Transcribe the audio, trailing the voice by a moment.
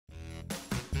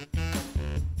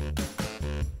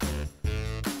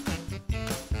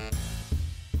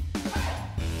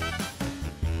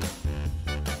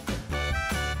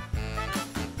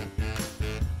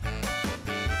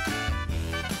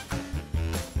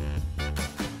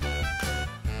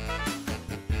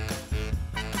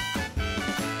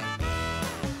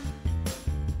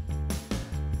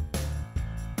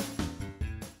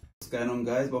going on,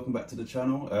 guys? Welcome back to the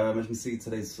channel. As you can see,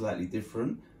 today's slightly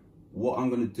different. What I'm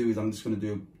going to do is I'm just going to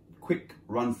do a quick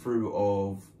run through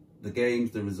of the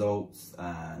games, the results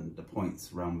and the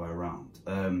points round by round.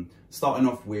 Starting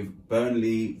off with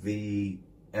Burnley v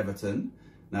Everton.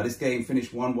 Now this game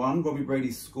finished 1-1. Robbie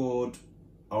Brady scored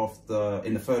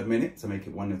in the third minute to make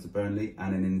it 1-0 to Burnley,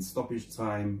 and then in stoppage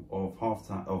time of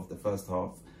half-time of the first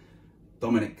half,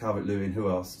 Dominic Calvert-Lewin, who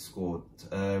else, scored.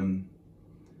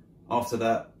 After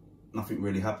that, nothing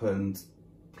really happened.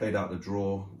 Played out the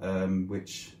draw,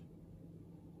 which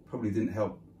probably didn't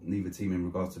help neither team in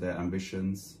regards to their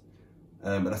ambitions.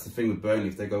 But that's the thing with Burnley,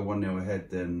 if they go 1-0 ahead,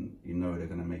 then you know they're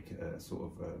going to make it a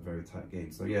sort of a very tight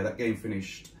game. So yeah, that game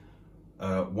finished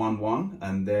 1-1,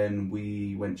 and then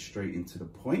we went straight into the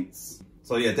points.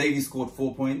 So yeah, Davey scored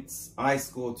 4 points, I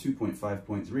scored 2.5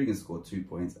 points, Regan scored 2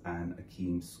 points, and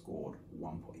Akeem scored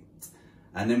 1 point.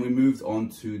 And then we moved on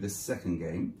to the second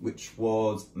game, which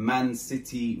was Man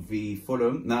City v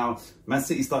Fulham. Now, Man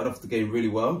City started off the game really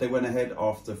well. They went ahead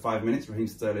after 5 minutes, Raheem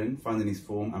Sterling finding his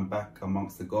form and back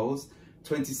amongst the goals.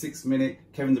 26th minute,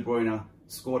 Kevin De Bruyne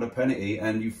scored a penalty,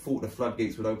 and you thought the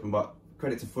floodgates would open, but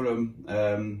credit to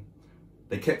Fulham,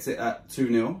 they kept it at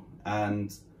 2-0,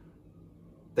 and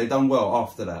they done well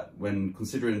after that. When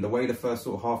considering the way the first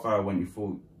sort of half hour went, you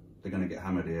thought they're going to get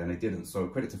hammered here, and they didn't. So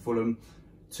credit to Fulham.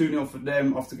 2-0 for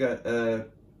them after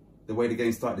the way the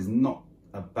game started is not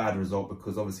a bad result,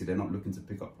 because obviously they're not looking to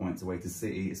pick up points away to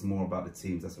City. It's more about the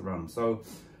teams that's around them. So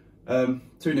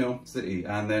 2-0 City,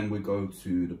 and then we go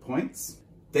to the points.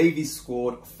 Davey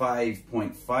scored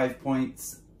 5.5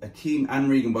 points. Akeem and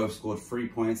Regan both scored 3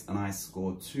 points, and I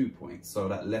scored 2 points. So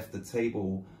that left the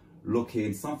table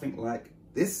looking something like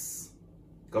this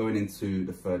going into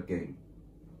the third game.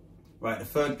 Right, the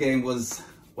third game was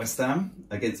West Ham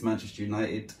against Manchester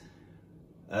United.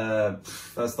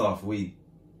 First half, we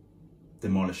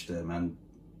demolished them, and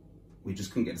we just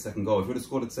couldn't get the second goal. If we would have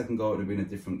scored the second goal, it would have been a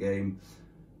different game.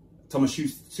 Thomas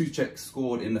Souček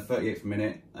scored in the 38th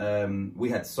minute. We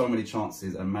had so many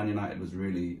chances, and Man United was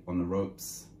really on the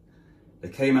ropes. They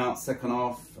came out second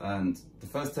half, and the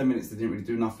first 10 minutes they didn't really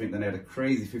do nothing. Then they had a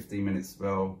crazy 15-minute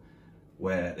spell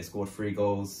where they scored 3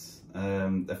 goals.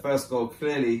 Their first goal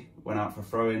clearly went out for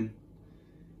throw-in.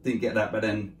 Didn't get that, but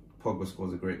then Pogba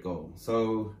scores a great goal.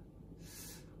 So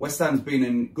West Ham's been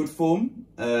in good form.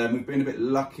 We've been a bit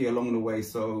lucky along the way,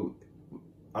 so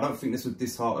I don't think this would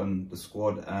dishearten the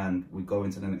squad, and we go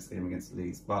into the next game against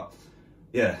Leeds. But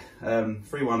yeah,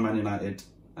 3-1 Man United,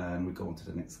 and we go on to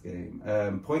the next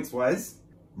game. Points wise,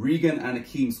 Regan and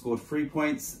Akeem scored 3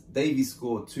 points, Davey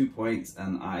scored 2 points,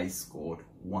 and I scored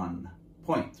 1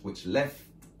 point, which left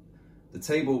the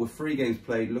table with 3 games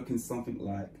played looking something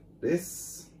like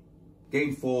this.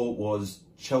 Game 4 was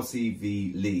Chelsea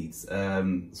v Leeds.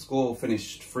 Score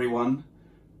finished 3-1.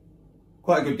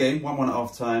 Quite a good game, 1-1 at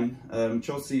half time.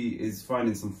 Chelsea is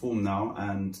finding some form now,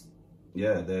 and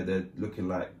yeah, they're looking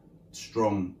like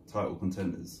strong title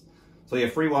contenders. So yeah,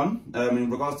 3-1. In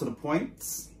regards to the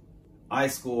points, I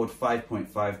scored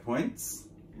 5.5 points.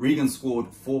 Regan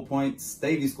scored 4 points.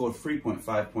 Davey scored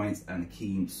 3.5 points, and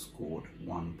Akeem scored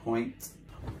 1 point.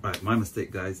 Right, my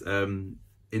mistake, guys.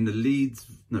 In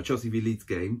the Chelsea v Leeds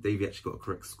game, Davey actually got a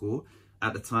correct score.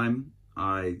 At the time,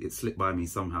 it slipped by me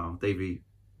somehow. Davey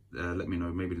let me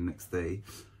know maybe the next day,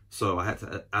 so I had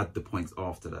to add the points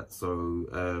after that. So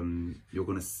you're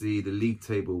going to see the league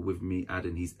table with me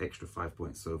adding his extra 5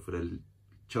 points. So for the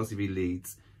Chelsea v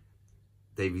Leeds,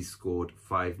 Davey scored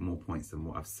 5 more points than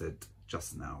what I've said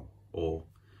just now, or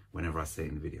whenever I say it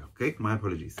in the video. Okay, my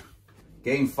apologies.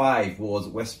 Game 5 was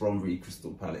West Brom v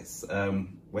Crystal Palace.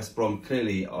 West Brom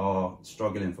clearly are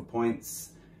struggling for points.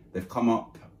 They've come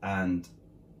up and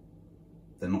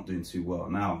they're not doing too well.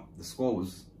 Now, the score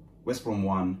was West Brom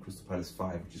 1, Crystal Palace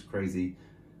 5, which is crazy.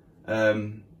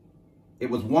 It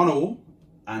was 1-1,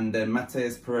 and then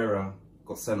Mateus Pereira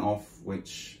got sent off,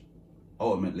 which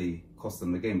ultimately cost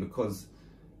them the game, because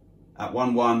at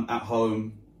 1-1 at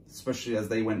home, especially as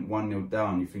they went 1-0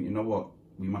 down, you think, you know what,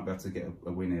 we might be able to get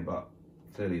a win here, but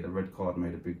clearly the red card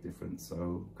made a big difference.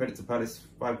 So credit to Palace,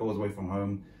 5 goals away from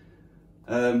home.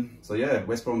 So yeah,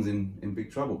 West Brom's in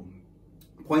big trouble.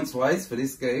 Points wise for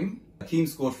this game, Akeem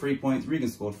scored 3 points, Regan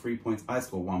scored 3 points, I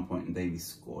scored 1 point, and Davey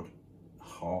scored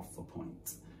half a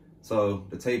point. So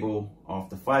the table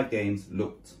after 5 games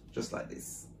looked just like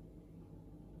this.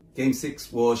 Game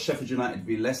 6 was Sheffield United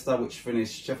v Leicester, which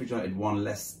finished Sheffield United 1,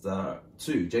 Leicester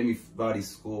 2. Jamie Vardy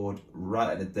scored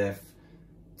right at the death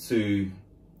to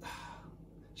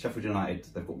Sheffield United.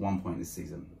 They've got 1 point this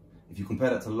season. If you compare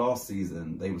that to last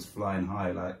season, they was flying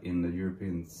high, like in the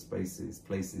European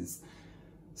places.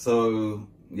 So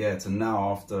yeah, to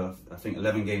now, after I think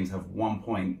 11 games, have 1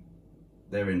 point,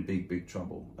 they're in big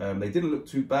trouble. They didn't look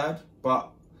too bad,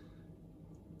 but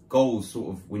goals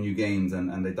sort of win you games,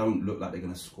 and they don't look like they're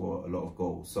going to score a lot of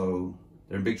goals. So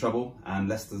they're in big trouble, and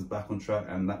Leicester's back on track,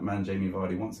 and that man Jamie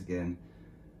Vardy once again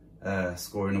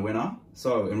scoring a winner.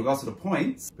 So in regards to the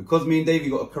points, because me and Davey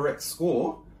got a correct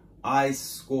score, I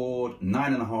scored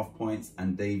 9.5 points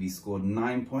and Davey scored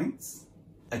 9 points.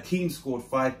 Akeem scored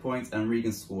 5 points and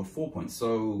Regan scored 4 points.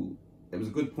 So it was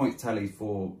a good point tally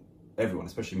for everyone,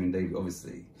 especially me and Davey,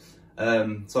 obviously.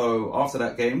 So after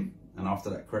that game and after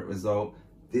that correct result,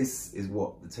 this is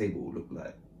what the table looked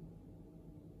like.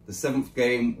 The 7th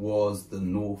game was the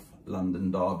North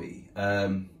London derby.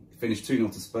 Finished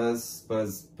 2-0 to Spurs.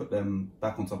 Spurs put them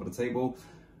back on top of the table.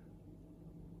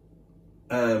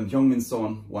 Heung-min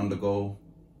Son won the goal.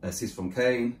 Assist from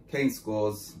Kane. Kane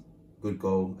scores. Good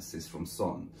goal. Assist from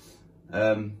Son.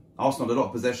 Arsenal had a lot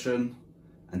of possession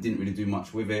and didn't really do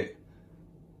much with it.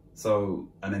 So,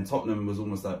 and then Tottenham was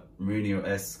almost like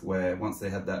Mourinho-esque, where once they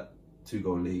had that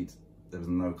 2-goal lead, there was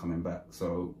no coming back.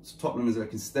 So Tottenham is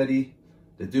looking steady.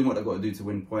 They're doing what they've got to do to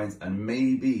win points, and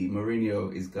maybe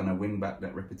Mourinho is going to win back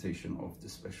that reputation of the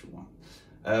special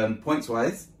one.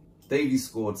 Points-wise, Davey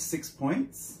scored 6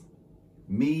 points.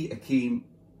 Me, Akeem,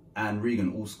 and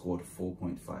Regan all scored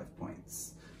 4.5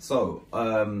 points. So,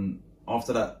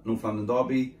 after that North London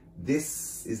derby,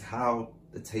 this is how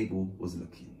the table was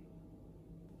looking.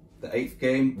 The 8th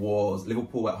game was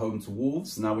Liverpool at home to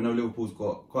Wolves. Now, we know Liverpool's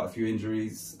got quite a few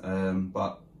injuries,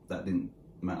 but that didn't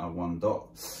matter one dot.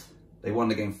 They won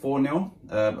the game 4-0,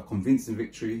 a convincing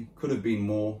victory, could have been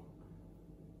more.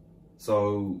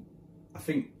 So I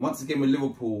think once again with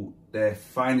Liverpool, they're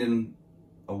finding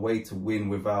a way to win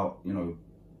without, you know,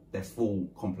 their full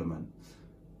complement.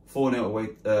 4-0 away,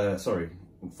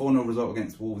 4-0 result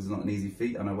against Wolves is not an easy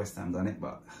feat. I know West Ham done it,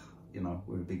 but you know,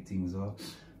 we're a big team as well.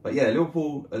 But yeah,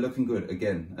 Liverpool are looking good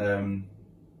again.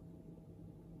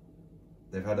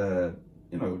 They've had a,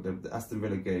 you know, the Aston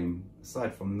Villa game,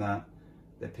 aside from that,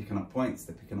 they're picking up points,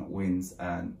 they're picking up wins,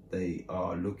 and they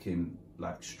are looking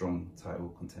like strong title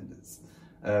contenders.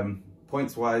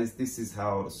 Points-wise, this is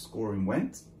how the scoring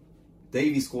went.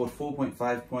 Davey scored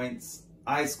 4.5 points,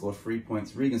 I scored 3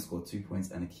 points, Regan scored 2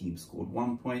 points, and Akeem scored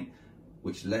 1 point,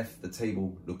 which left the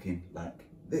table looking like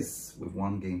this, with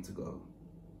 1 game to go.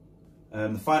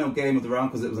 The final game of the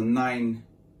round, because it was a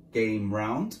 9-game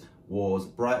round, was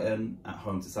Brighton at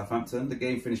home to Southampton. The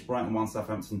game finished Brighton 1,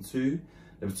 Southampton 2.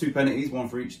 There were 2 penalties, 1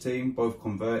 for each team, both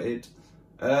converted.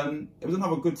 It was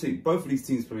another good team. Both of these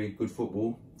teams play good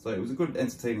football, so it was a good,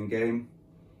 entertaining game.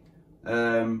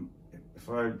 If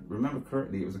I remember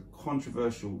correctly, it was a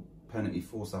controversial penalty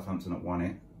for Southampton that won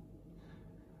it.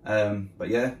 But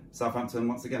yeah, Southampton,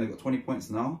 once again, they've got 20 points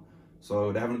now,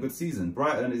 so they're having a good season.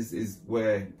 Brighton is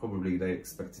where probably they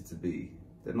expected to be.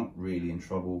 They're not really in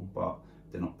trouble, but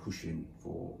they're not pushing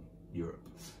for Europe.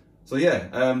 So yeah,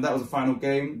 that was the final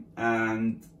game,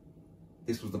 and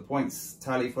this was the points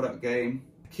tally for that game.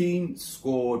 Keane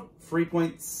scored 3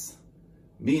 points,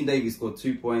 me and Davey scored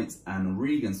 2 points, and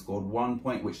Regan scored 1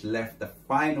 point, which left the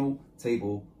final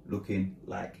table looking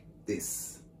like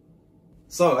this.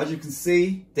 So as you can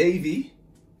see, Davey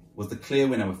was the clear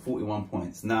winner with 41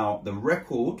 points. Now, the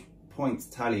record points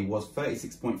tally was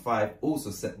 36.5, also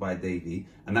set by Davey,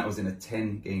 and that was in a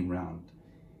 10-game round.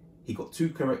 He got 2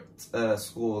 correct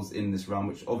scores in this round,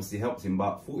 which obviously helped him,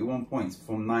 but 41 points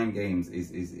from 9 games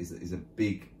is a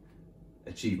big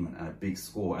achievement and a big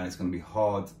score, and it's going to be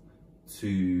hard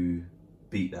to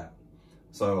beat that.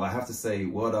 So I have to say,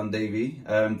 well done, Davey.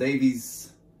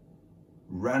 Davey's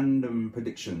random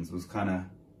predictions was kind of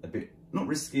a bit, not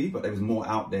risky, but there was more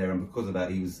out there, and because of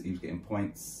that, he was getting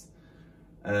points.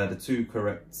 The 2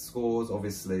 correct scores,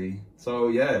 obviously. So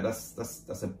yeah,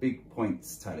 that's a big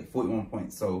points tally, 41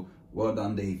 points. So well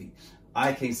done, Davey.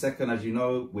 I came second, as you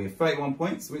know, with 31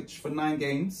 points, which for 9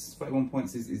 games, 31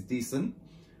 points is decent.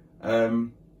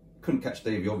 Couldn't catch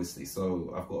Davey, obviously,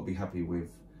 so I've got to be happy with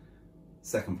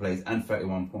second place and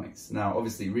 31 points. Now,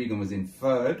 obviously, Regan was in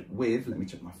third with, let me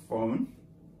check my phone,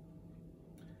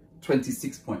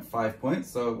 26.5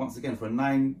 points. So once again, for a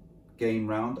 9-game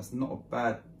round, that's not a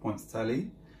bad points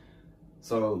tally.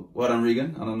 So well done,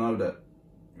 Regan. And I know that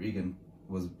Regan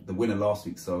was the winner last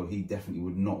week, so he definitely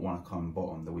would not want to come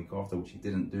bottom the week after, which he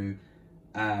didn't do.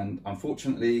 And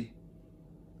unfortunately,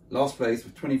 last place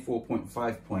with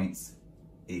 24.5 points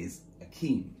is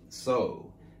Akeem.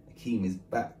 So Akeem is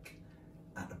back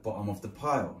at the bottom of the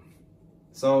pile.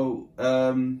 So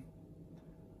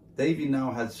Davey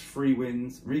now has 3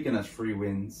 wins, Regan has 3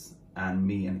 wins, and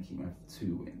me and Akeem have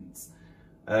 2 wins.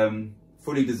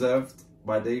 Fully deserved.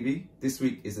 by Davey. This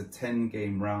week is a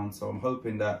 10-game round, so I'm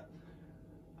hoping that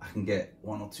I can get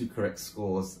 1 or 2 correct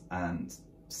scores and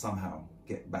somehow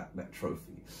get back that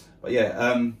trophy. But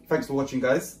yeah, thanks for watching,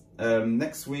 guys.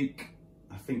 Next week,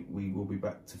 I think we will be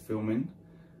back to filming,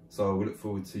 so we look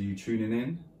forward to you tuning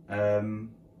in.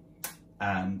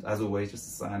 And as always, just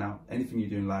to sign out, anything you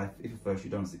do in life, if at first you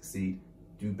don't succeed,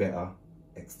 do better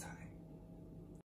next time.